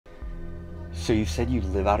So you said you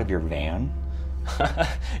live out of your van?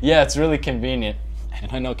 Yeah, it's really convenient. And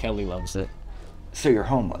I know Kelly loves it. So you're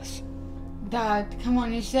homeless? Dad, come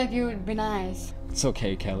on, you said you would be nice. It's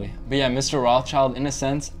okay, Kelly. But yeah, Mr. Rothschild, in a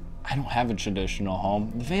sense, I don't have a traditional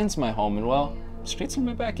home. The van's my home, and well, the streets are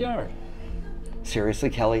my backyard. Seriously,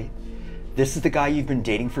 Kelly? This is the guy you've been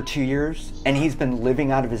dating for 2 years, and he's been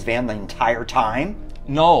living out of his van the entire time?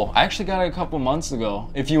 No, I actually got it a couple months ago.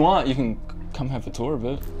 If you want, you can come have a tour of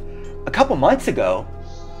it. A couple months ago?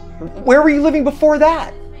 Where were you living before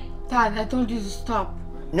that? Dad, I told you to stop.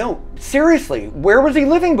 No, seriously, where was he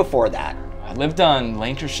living before that? I lived on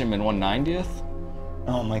Lancashire and 190th.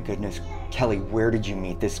 Oh my goodness. Kelly, where did you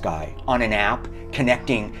meet this guy? On an app?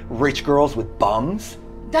 Connecting rich girls with bums?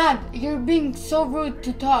 Dad, you're being so rude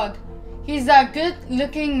to Todd. He's a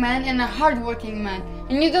good-looking man and a hard-working man,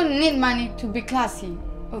 and you don't need money to be classy,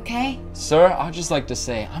 okay? Sir, I'd just like to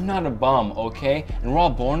say, I'm not a bum, okay? And we're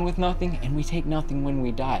all born with nothing, and we take nothing when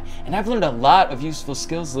we die. And I've learned a lot of useful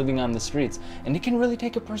skills living on the streets, and it can really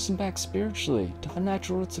take a person back spiritually to the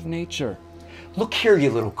natural roots of nature. Look here,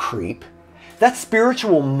 you little creep. That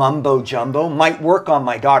spiritual mumbo-jumbo might work on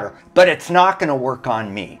my daughter, but it's not gonna work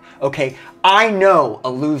on me, okay? I know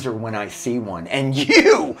a loser when I see one, and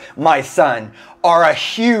you, my son, are a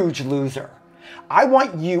huge loser. I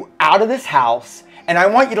want you out of this house, and I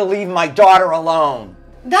want you to leave my daughter alone.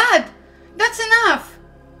 Dad, that's enough.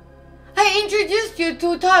 I introduced you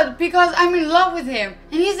to Todd because I'm in love with him,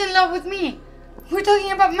 and he's in love with me. We're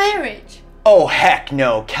talking about marriage. Oh, heck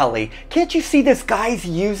no, Kelly. Can't you see this guy's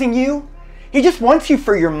using you? He just wants you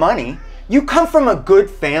for your money. You come from a good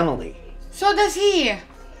family. So does he.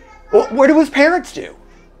 Well, what do his parents do?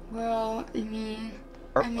 Well, I mean...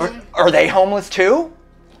 Are they homeless too?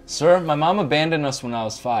 Sir, my mom abandoned us when I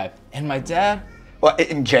was 5. And my dad? What,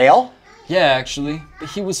 in jail? Yeah, actually. But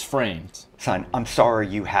he was framed. Son, I'm sorry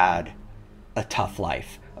you had a tough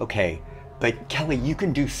life, okay? But Kelly, you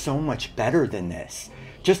can do so much better than this.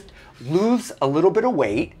 Just lose a little bit of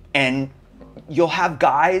weight and you'll have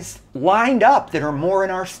guys lined up that are more in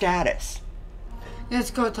our status.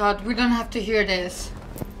 Let's go, Todd. We don't have to hear this.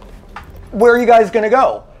 Where are you guys gonna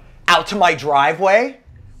go? Out to my driveway?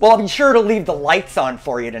 Well, I'll be sure to leave the lights on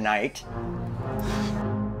for you tonight.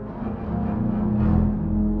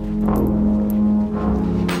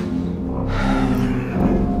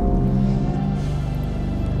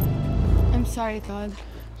 I'm sorry, Todd.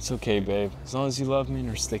 It's okay, babe. As long as you love me and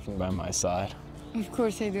are sticking by my side. Of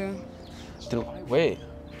course I do. Wait.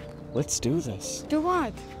 Let's do this. Do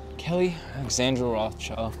what? Kelly, Alexandra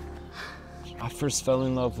Rothschild. I first fell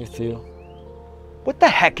in love with you. What the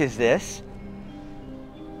heck is this?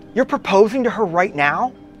 You're proposing to her right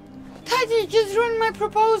now? Dad, you just ruined my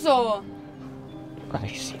proposal. Let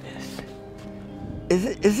me see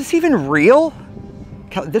this. Is this even real?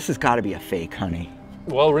 This has got to be a fake, honey.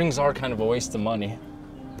 Well, rings are kind of a waste of money.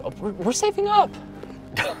 We're saving up.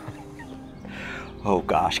 Oh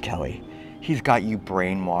gosh, Kelly. He's got you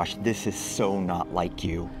brainwashed. This is so not like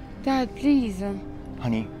you. Dad, please.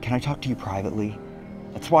 Honey, can I talk to you privately?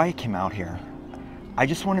 That's why I came out here. I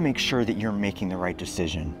just want to make sure that you're making the right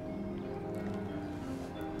decision.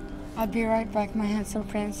 I'll be right back, my handsome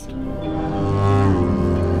prince.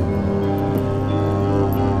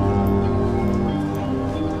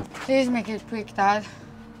 Please make it quick, Dad.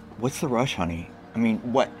 What's the rush, honey? I mean,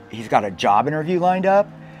 what? He's got a job interview lined up?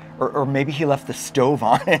 Or maybe he left the stove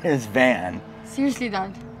on in his van. Seriously,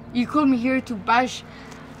 Dad, you called me here to bash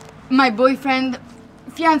my boyfriend,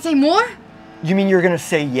 fiancé more? You mean you're gonna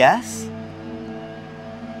say yes?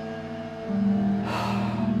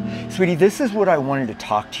 Sweetie, this is what I wanted to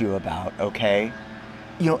talk to you about, okay?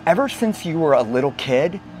 You know, ever since you were a little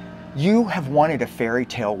kid, you have wanted a fairy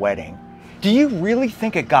tale wedding. Do you really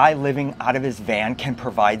think a guy living out of his van can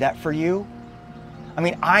provide that for you? I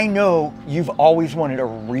mean, I know you've always wanted a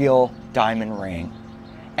real diamond ring,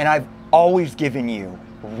 and I've always given you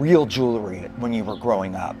real jewelry when you were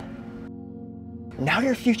growing up. Now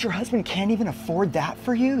your future husband can't even afford that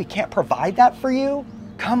for you? He can't provide that for you?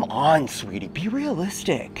 Come on, sweetie, be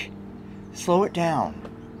realistic. Slow it down,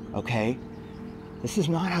 okay? This is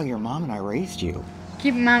not how your mom and I raised you.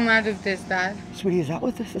 Keep Mom out of this, Dad. Sweetie, is that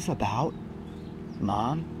what this is about?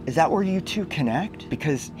 Mom? Is that where you two connect?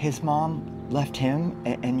 Because his mom left him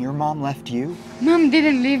and your mom left you? Mom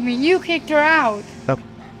didn't leave me. You kicked her out. Okay.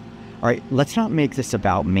 All right, let's not make this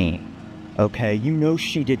about me, okay? You know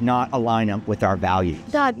she did not align up with our values.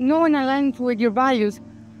 Dad, no one aligns with your values.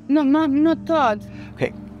 No, Mom, not Todd.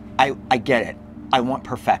 Okay, I get it. I want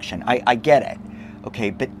perfection. I get it. Okay,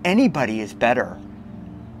 but anybody is better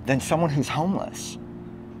than someone who's homeless.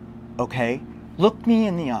 Okay? Look me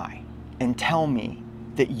in the eye and tell me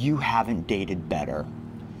that you haven't dated better.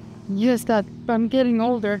 Yes, Dad, but I'm getting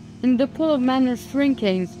older, and the pool of men is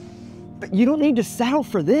shrinking. But you don't need to settle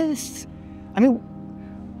for this. I mean,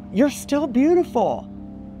 you're still beautiful.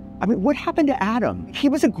 I mean, what happened to Adam? He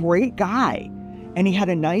was a great guy, and he had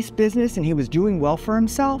a nice business, and he was doing well for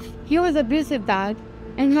himself. He was abusive, Dad,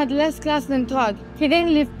 and had less class than Todd. He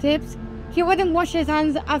didn't leave tips. He wouldn't wash his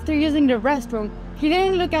hands after using the restroom. He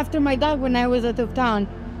didn't look after my dog when I was out of town.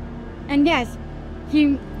 And yes,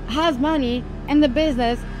 he has money and the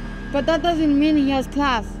business, but that doesn't mean he has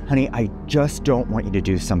class. Honey, I just don't want you to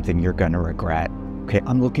do something you're gonna regret. Okay,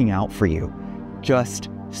 I'm looking out for you. Just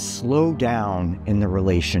slow down in the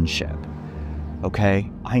relationship, okay?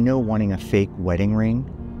 I know wanting a fake wedding ring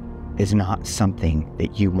is not something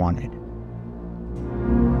that you wanted.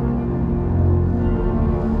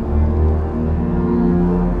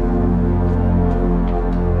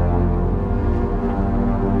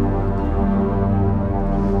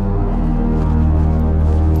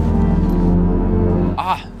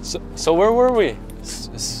 So where were we?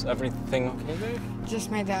 Is everything okay, babe? Just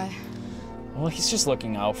my dad. Well, he's just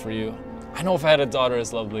looking out for you. I know if I had a daughter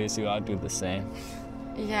as lovely as you, I'd do the same.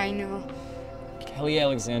 Yeah, I know. Kelly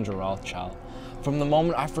Alexandra Rothschild, from the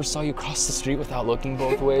moment I first saw you cross the street without looking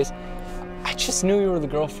both ways, I just knew you were the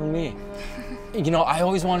girl for me. You know, I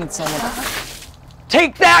always wanted someone...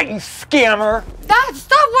 Take that, you scammer! Dad,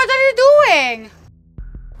 stop! What are you doing?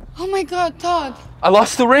 Oh my God, Todd. I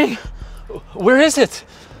lost the ring. Where is it?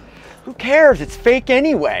 Who cares? It's fake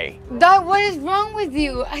anyway. Dad, what is wrong with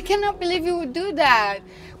you? I cannot believe you would do that.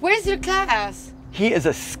 Where's your class? He is a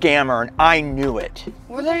scammer, and I knew it.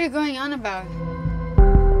 What are you going on about?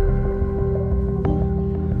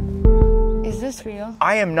 Is this real?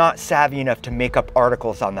 I am not savvy enough to make up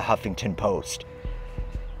articles on the Huffington Post.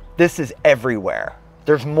 This is everywhere.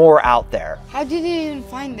 There's more out there. How did you even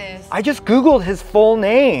find this? I just Googled his full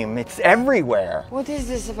name. It's everywhere. What is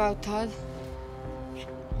this about, Todd?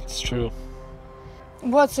 It's true.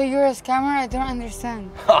 What, so you're a scammer? I don't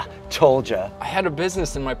understand. Ha, told ya. I had a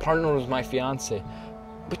business and my partner was my fiance.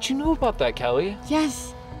 But you knew about that, Kelly.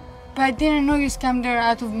 Yes, but I didn't know you scammed her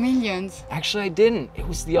out of millions. Actually, I didn't. It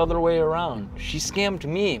was the other way around. She scammed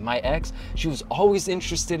me, my ex. She was always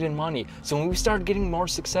interested in money. So when we started getting more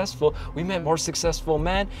successful, we met more successful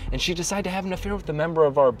men, and she decided to have an affair with a member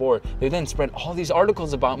of our board. They then spread all these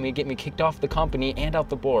articles about me, get me kicked off the company and out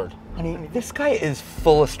the board. Honey, this guy is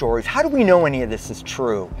full of stories. How do we know any of this is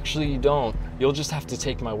true? Actually, you don't. You'll just have to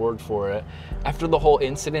take my word for it. After the whole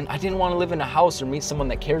incident, I didn't want to live in a house or meet someone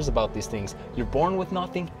that cares about these things. You're born with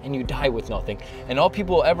nothing and you die with nothing. And all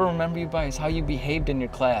people will ever remember you by is how you behaved in your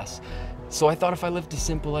class. So I thought if I lived a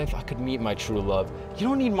simple life, I could meet my true love. You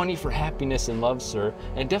don't need money for happiness and love, sir.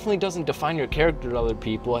 And it definitely doesn't define your character to other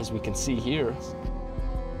people, as we can see here.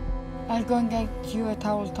 I'll go and get you a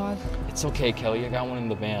towel, Todd. It's okay, Kelly. I got one in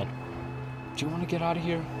the van. Do you want to get out of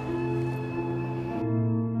here?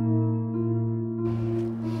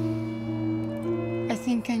 I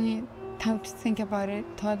think I need time to think about it,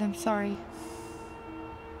 Todd. I'm sorry.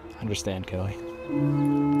 I understand, Kelly.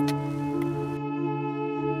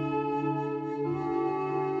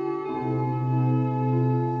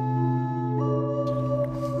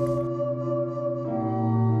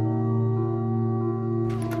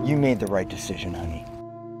 You made the right decision, honey.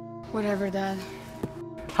 Whatever, Dad.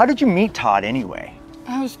 How did you meet Todd anyway?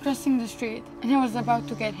 I was crossing the street and I was about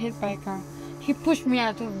to get hit by a car. He pushed me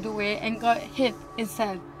out of the way and got hit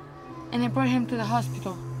instead. And I brought him to the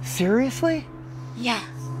hospital. Seriously? Yeah.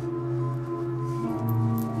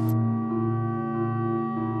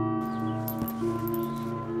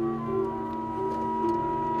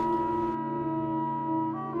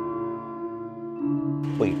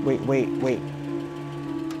 Wait.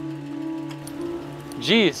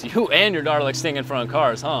 Geez, you and your daughter like staying in front of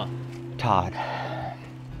cars, huh? Todd,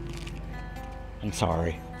 I'm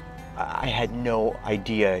sorry. I had no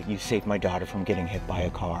idea you saved my daughter from getting hit by a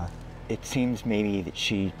car. It seems maybe that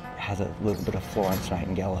she has a little bit of Florence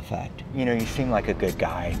Nightingale effect. You know, you seem like a good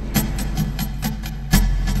guy.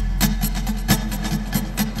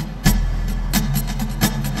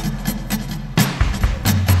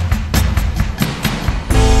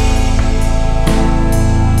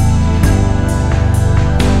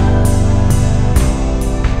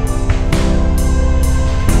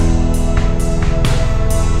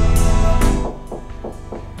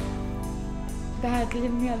 Dad,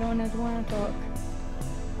 leave me alone. I don't want to talk.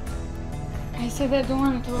 I said I don't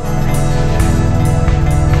want to talk.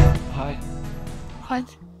 Hi.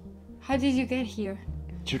 What? How did you get here?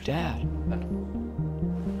 It's your dad.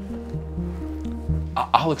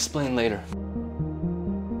 I'll explain later.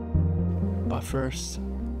 But first,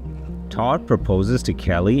 Todd proposes to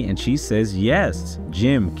Kelly and she says yes.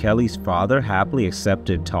 Jim, Kelly's father, happily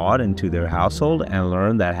accepted Todd into their household and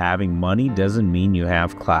learned that having money doesn't mean you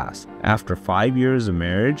have class. After 5 years of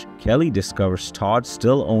marriage, Kelly discovers Todd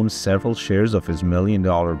still owns several shares of his $1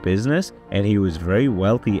 million business and he was very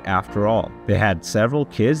wealthy after all. They had several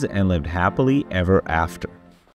kids and lived happily ever after.